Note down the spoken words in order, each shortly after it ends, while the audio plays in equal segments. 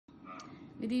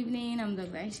Good evening, I'm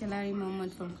Dr. Aisha Larry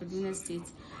Mohammed from Kaduna State.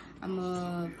 I'm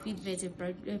a feed vet, a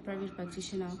private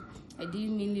practitioner. I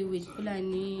deal mainly with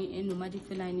Fulani and nomadic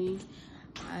Fulani.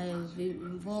 I've been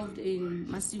involved in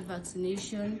massive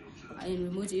vaccination in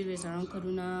remote areas around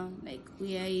Kaduna, like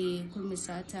Uyaye,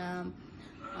 Kurmisata,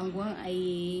 Angwan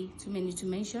Aye, too many to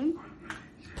mention.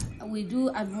 We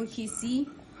do advocacy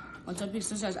on topics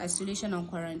such as isolation and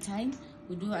quarantine.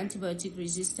 We do antibiotic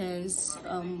resistance.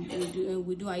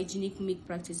 We do hygienic milk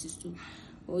practices too.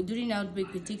 During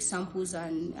outbreak, we take samples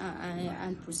and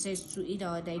process to aid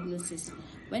our diagnosis.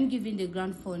 When giving the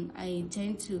grant fund, I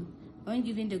intend to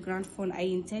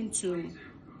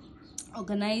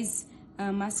organize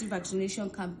a massive vaccination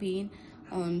campaign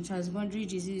on transboundary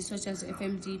diseases such as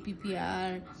FMD,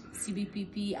 PPR,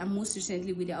 CBPP, and most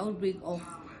recently with the outbreak of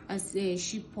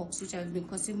sheeppox, which has been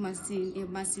causing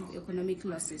massive economic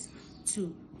losses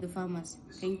to the farmers.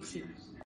 Thank you.